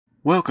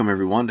Welcome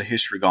everyone to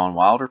History Gone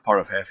Wilder, part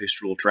of Half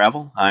History Will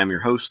Travel. I am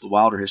your host, the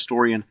Wilder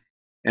Historian,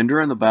 and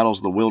during the battles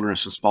of the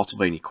Wilderness and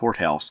Spotsylvania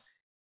Courthouse,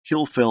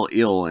 Hill fell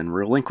ill and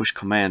relinquished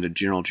command to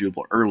General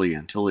Jubal Early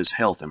until his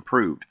health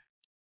improved.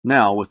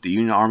 Now, with the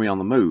Union Army on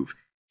the move,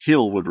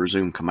 Hill would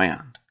resume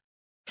command.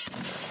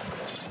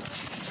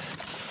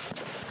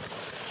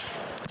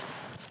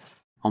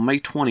 On May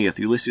 20th,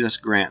 Ulysses S.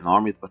 Grant and the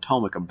Army of the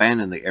Potomac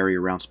abandoned the area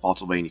around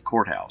Spotsylvania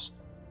Courthouse.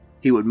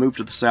 He would move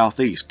to the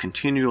southeast,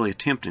 continually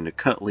attempting to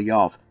cut Lee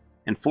off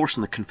and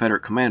forcing the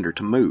Confederate commander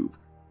to move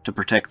to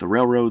protect the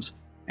railroads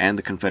and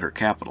the Confederate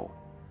capital.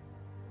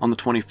 On the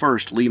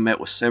 21st, Lee met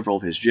with several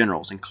of his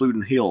generals,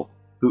 including Hill,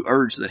 who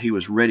urged that he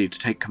was ready to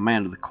take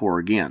command of the corps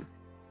again.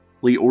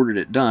 Lee ordered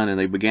it done, and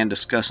they began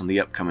discussing the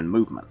upcoming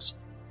movements.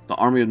 The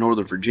Army of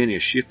Northern Virginia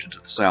shifted to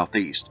the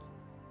southeast.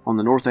 On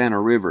the North Anna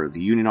River,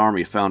 the Union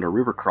Army found a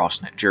river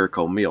crossing at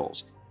Jericho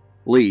Mills.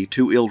 Lee,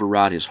 too ill to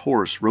ride his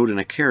horse, rode in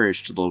a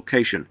carriage to the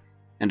location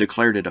and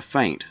declared it a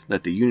feint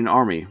that the Union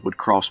Army would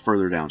cross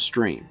further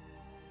downstream.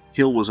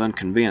 Hill was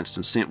unconvinced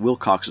and sent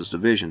Wilcox's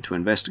division to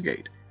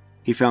investigate.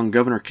 He found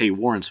Governor K.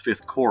 Warren's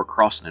 5th Corps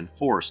crossing in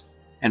force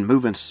and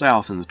moving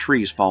south in the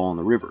trees following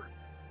the river.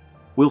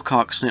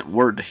 Wilcox sent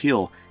word to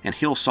Hill, and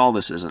Hill saw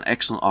this as an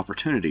excellent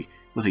opportunity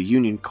with a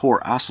Union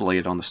Corps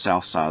isolated on the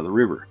south side of the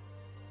river.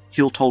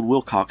 Hill told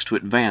Wilcox to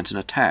advance and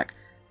attack.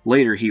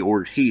 Later he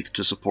ordered Heath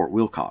to support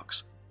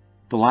Wilcox.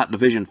 The light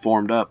division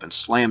formed up and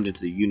slammed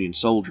into the Union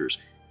soldiers,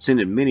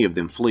 sending many of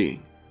them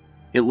fleeing.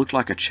 It looked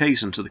like a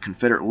chase until the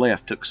Confederate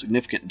left took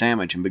significant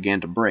damage and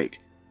began to break,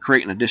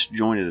 creating a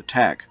disjointed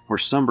attack where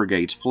some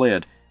brigades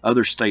fled,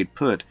 others stayed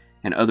put,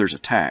 and others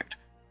attacked.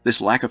 This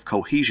lack of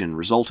cohesion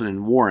resulted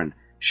in Warren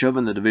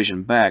shoving the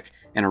division back,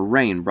 and a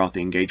rain brought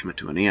the engagement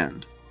to an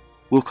end.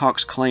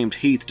 Wilcox claimed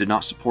Heath did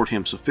not support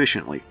him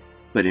sufficiently,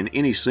 but in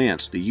any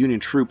sense, the Union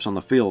troops on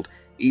the field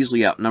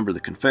easily outnumbered the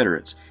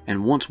Confederates,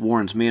 and once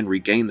Warren's men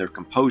regained their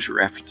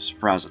composure after the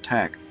surprise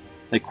attack,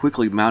 they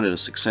quickly mounted a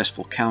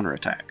successful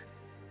counterattack.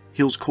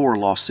 Hill's corps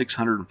lost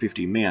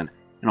 650 men,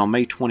 and on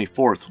May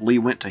 24th, Lee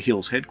went to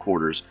Hill's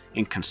headquarters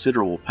in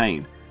considerable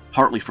pain,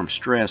 partly from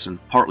stress and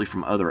partly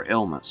from other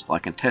ailments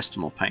like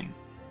intestinal pain.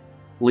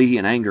 Lee,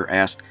 in anger,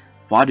 asked,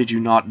 "Why did you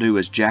not do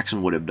as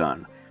Jackson would have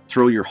done,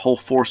 throw your whole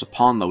force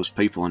upon those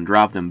people and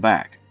drive them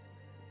back?"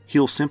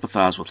 Hill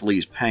sympathized with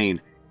Lee's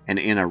pain and,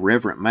 in a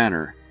reverent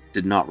manner,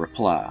 did not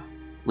reply.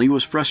 Lee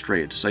was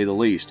frustrated, to say the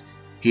least.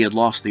 He had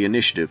lost the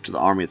initiative to the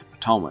Army of the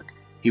Potomac.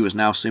 He was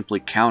now simply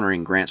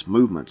countering Grant's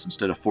movements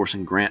instead of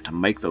forcing Grant to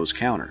make those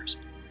counters.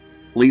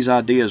 Lee's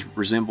ideas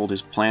resembled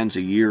his plans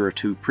a year or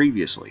two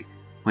previously,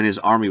 when his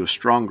army was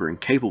stronger and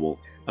capable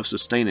of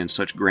sustaining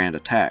such grand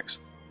attacks.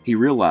 He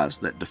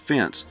realized that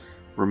defense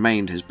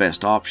remained his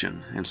best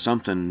option, and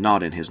something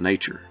not in his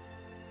nature.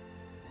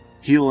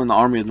 Hill and the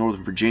Army of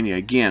Northern Virginia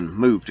again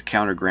moved to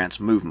counter Grant's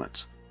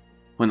movements.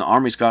 When the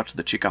armies got to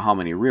the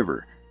Chickahominy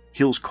River,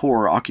 Hill's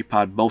corps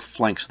occupied both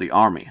flanks of the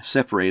army,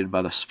 separated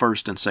by the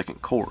 1st and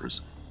 2nd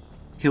Corps.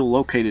 Hill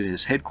located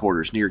his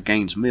headquarters near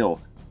Gaines'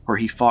 Mill, where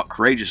he fought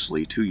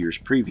courageously 2 years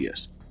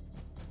previous.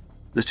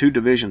 The two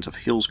divisions of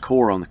Hill's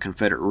corps on the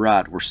Confederate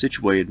right were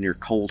situated near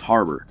Cold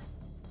Harbor.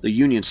 The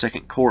Union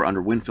 2nd Corps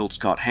under Winfield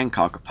Scott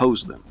Hancock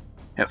opposed them.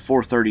 At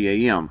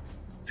 4:30 a.m.,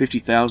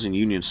 50,000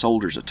 Union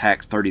soldiers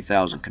attacked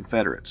 30,000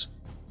 Confederates.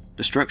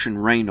 Destruction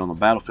reigned on the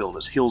battlefield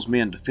as Hill's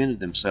men defended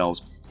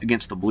themselves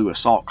against the blue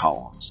assault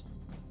columns.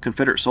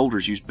 Confederate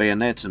soldiers used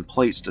bayonets and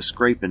plates to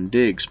scrape and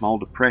dig small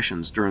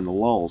depressions during the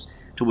lulls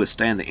to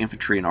withstand the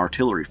infantry and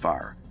artillery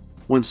fire.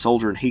 One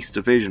soldier in Heath's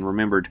division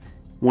remembered,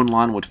 "One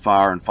line would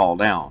fire and fall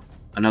down,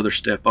 another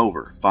step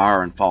over,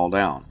 fire and fall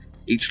down,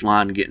 each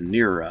line getting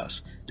nearer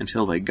us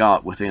until they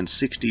got within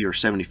 60 or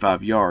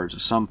 75 yards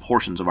of some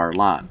portions of our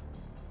line,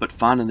 but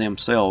finding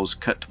themselves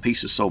cut to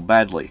pieces so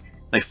badly,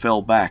 they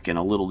fell back in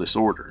a little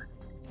disorder.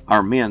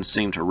 Our men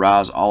seemed to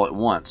rise all at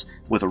once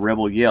with a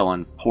rebel yell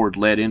and poured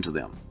lead into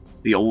them.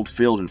 The old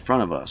field in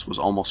front of us was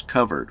almost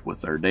covered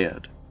with their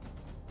dead."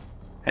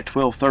 At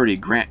 12:30,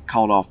 Grant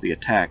called off the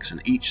attacks,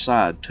 and each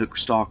side took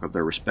stock of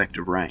their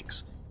respective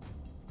ranks.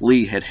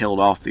 Lee had held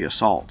off the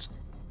assaults.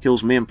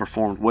 Hill's men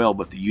performed well,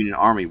 but the Union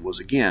Army was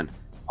again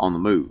on the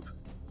move.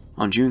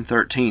 On June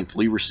 13th,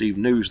 Lee received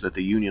news that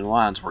the Union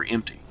lines were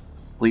empty.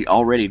 Lee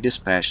already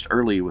dispatched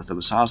Early with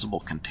a sizable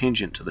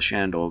contingent to the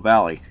Shenandoah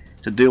Valley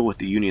to deal with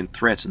the Union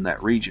threats in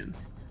that region,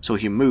 so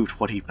he moved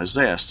what he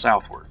possessed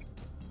southward.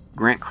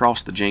 Grant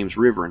crossed the James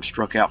River and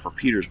struck out for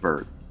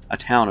Petersburg, a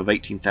town of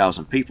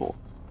 18,000 people,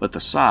 but the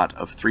site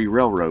of 3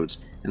 railroads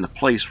and the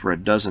place where a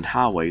dozen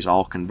highways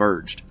all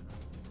converged.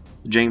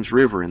 The James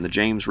River and the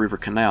James River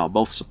Canal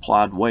both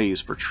supplied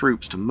ways for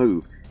troops to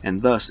move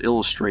and thus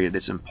illustrated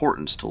its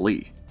importance to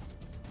Lee.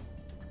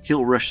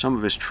 Hill rushed some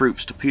of his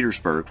troops to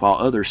Petersburg while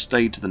others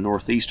stayed to the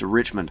northeast of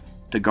Richmond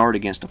to guard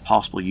against a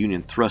possible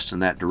Union thrust in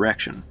that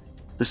direction.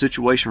 The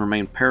situation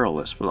remained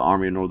perilous for the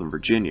Army of Northern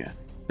Virginia.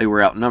 They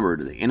were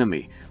outnumbered and the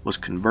enemy was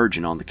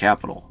converging on the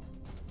capital.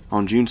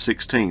 On June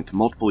 16th,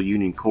 multiple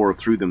Union corps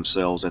threw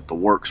themselves at the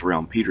works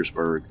around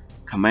Petersburg,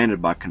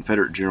 commanded by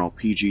Confederate General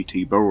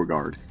P.G.T.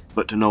 Beauregard,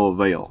 but to no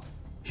avail.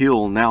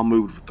 Hill now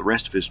moved with the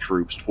rest of his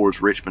troops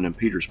towards Richmond and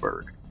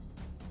Petersburg.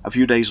 A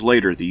few days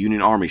later, the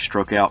Union Army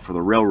struck out for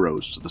the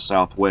railroads to the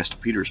southwest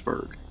of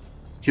Petersburg.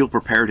 Hill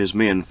prepared his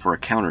men for a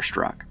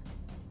counterstrike.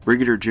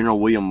 Brigadier General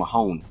William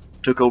Mahone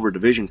took over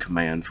division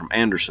command from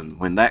Anderson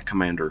when that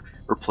commander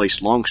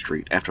replaced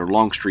Longstreet after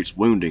Longstreet's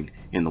wounding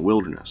in the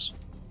Wilderness.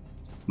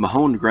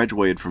 Mahone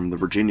graduated from the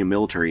Virginia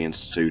Military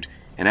Institute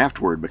and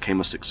afterward became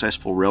a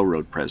successful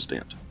railroad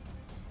president.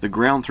 The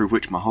ground through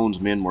which Mahone's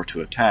men were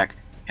to attack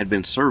had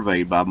been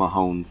surveyed by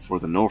Mahone for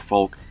the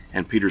Norfolk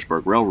and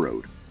Petersburg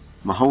Railroad.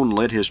 Mahone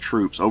led his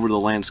troops over the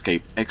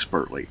landscape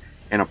expertly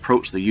and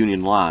approached the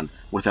Union line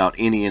without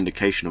any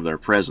indication of their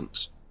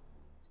presence.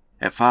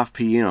 At 5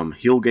 p.m.,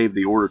 Hill gave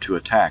the order to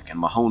attack, and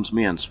Mahone's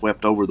men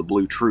swept over the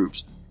blue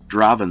troops,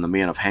 driving the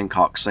men of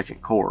Hancock's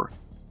 2nd Corps.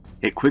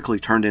 It quickly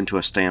turned into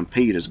a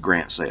stampede, as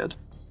Grant said.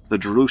 The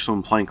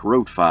Jerusalem Plank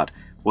Road fight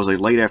was a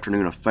late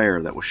afternoon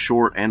affair that was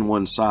short and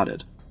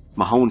one-sided.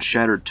 Mahone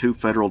shattered 2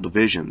 Federal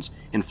divisions,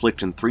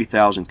 inflicting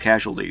 3,000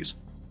 casualties,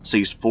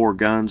 seized 4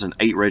 guns and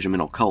 8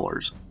 regimental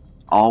colors,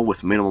 all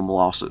with minimum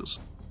losses.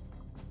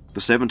 The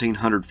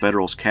 1,700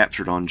 Federals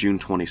captured on June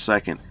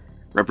 22nd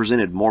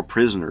represented more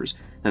prisoners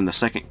than the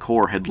 2nd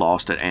Corps had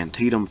lost at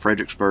Antietam,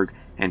 Fredericksburg,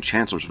 and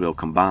Chancellorsville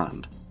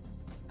combined.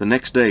 The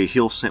next day,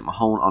 Hill sent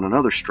Mahone on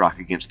another strike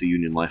against the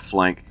Union left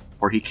flank,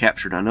 where he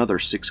captured another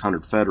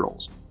 600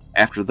 Federals.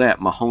 After that,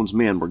 Mahone's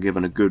men were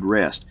given a good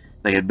rest.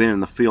 They had been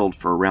in the field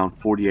for around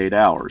 48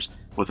 hours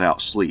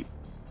without sleep.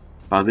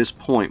 By this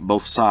point,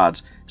 both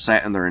sides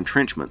sat in their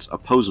entrenchments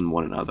opposing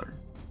one another.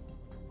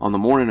 On the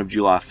morning of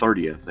July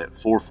 30th at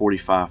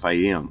 4:45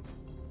 a.m.,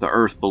 the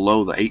earth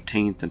below the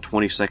 18th and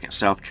 22nd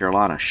South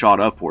Carolina shot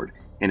upward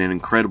in an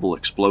incredible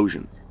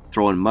explosion,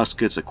 throwing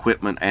muskets,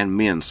 equipment, and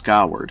men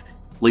skyward,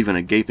 leaving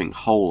a gaping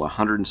hole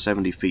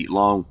 170 feet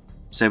long,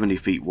 70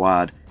 feet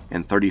wide,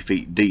 and 30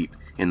 feet deep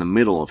in the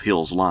middle of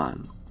Hill's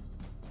line.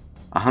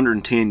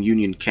 110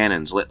 Union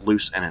cannons let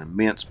loose an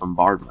immense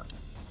bombardment.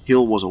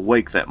 Hill was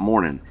awake that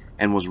morning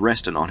and was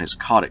resting on his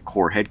cot at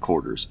Corps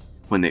headquarters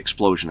when the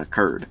explosion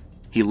occurred.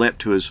 He leapt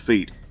to his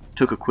feet,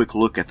 took a quick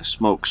look at the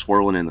smoke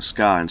swirling in the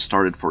sky, and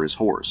started for his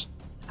horse.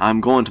 "I am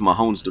going to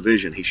Mahone's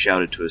division," he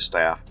shouted to his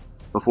staff.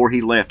 Before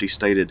he left, he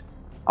stated,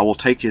 "I will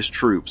take his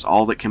troops,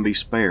 all that can be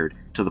spared,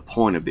 to the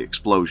point of the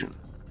explosion."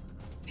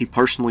 He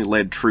personally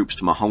led troops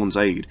to Mahone's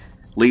aid,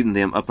 leading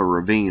them up a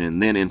ravine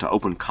and then into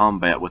open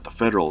combat with the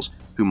Federals,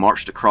 who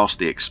marched across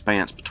the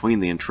expanse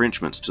between the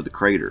entrenchments to the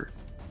crater.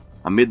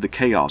 Amid the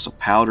chaos, a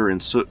powder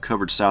and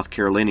soot-covered South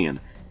Carolinian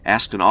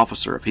asked an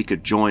officer if he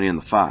could join in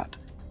the fight.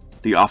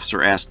 The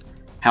officer asked,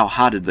 "How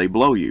high did they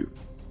blow you?"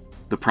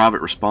 The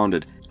private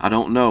responded, "I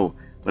don't know,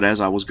 but as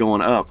I was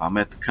going up, I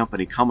met the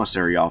company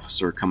commissary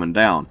officer coming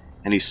down,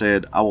 and he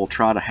said, 'I will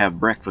try to have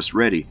breakfast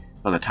ready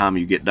by the time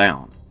you get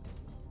down.'"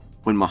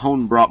 When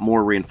Mahone brought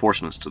more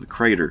reinforcements to the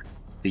crater,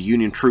 the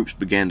Union troops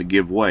began to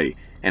give way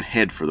and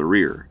head for the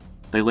rear.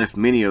 They left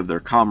many of their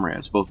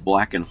comrades, both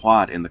black and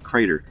white, in the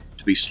crater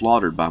to be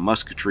slaughtered by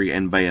musketry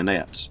and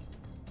bayonets.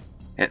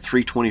 At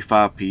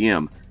 3:25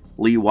 p.m.,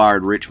 Lee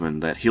wired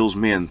Richmond that Hill's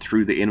men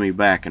threw the enemy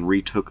back and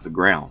retook the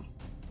ground.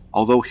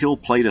 Although Hill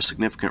played a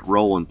significant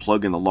role in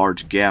plugging the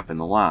large gap in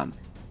the line,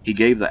 he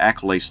gave the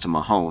accolades to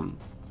Mahone.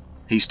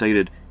 He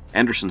stated,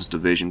 "Anderson's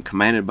division,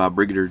 commanded by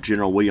Brigadier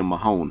General William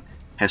Mahone,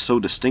 has so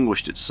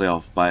distinguished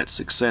itself by its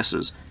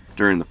successes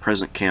during the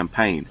present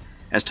campaign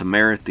as to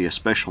merit the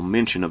especial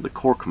mention of the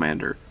Corps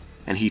Commander,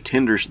 and he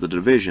tenders the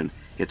division,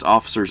 its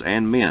officers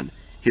and men,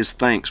 his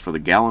thanks for the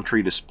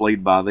gallantry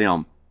displayed by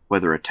them,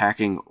 whether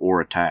attacking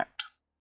or attacked."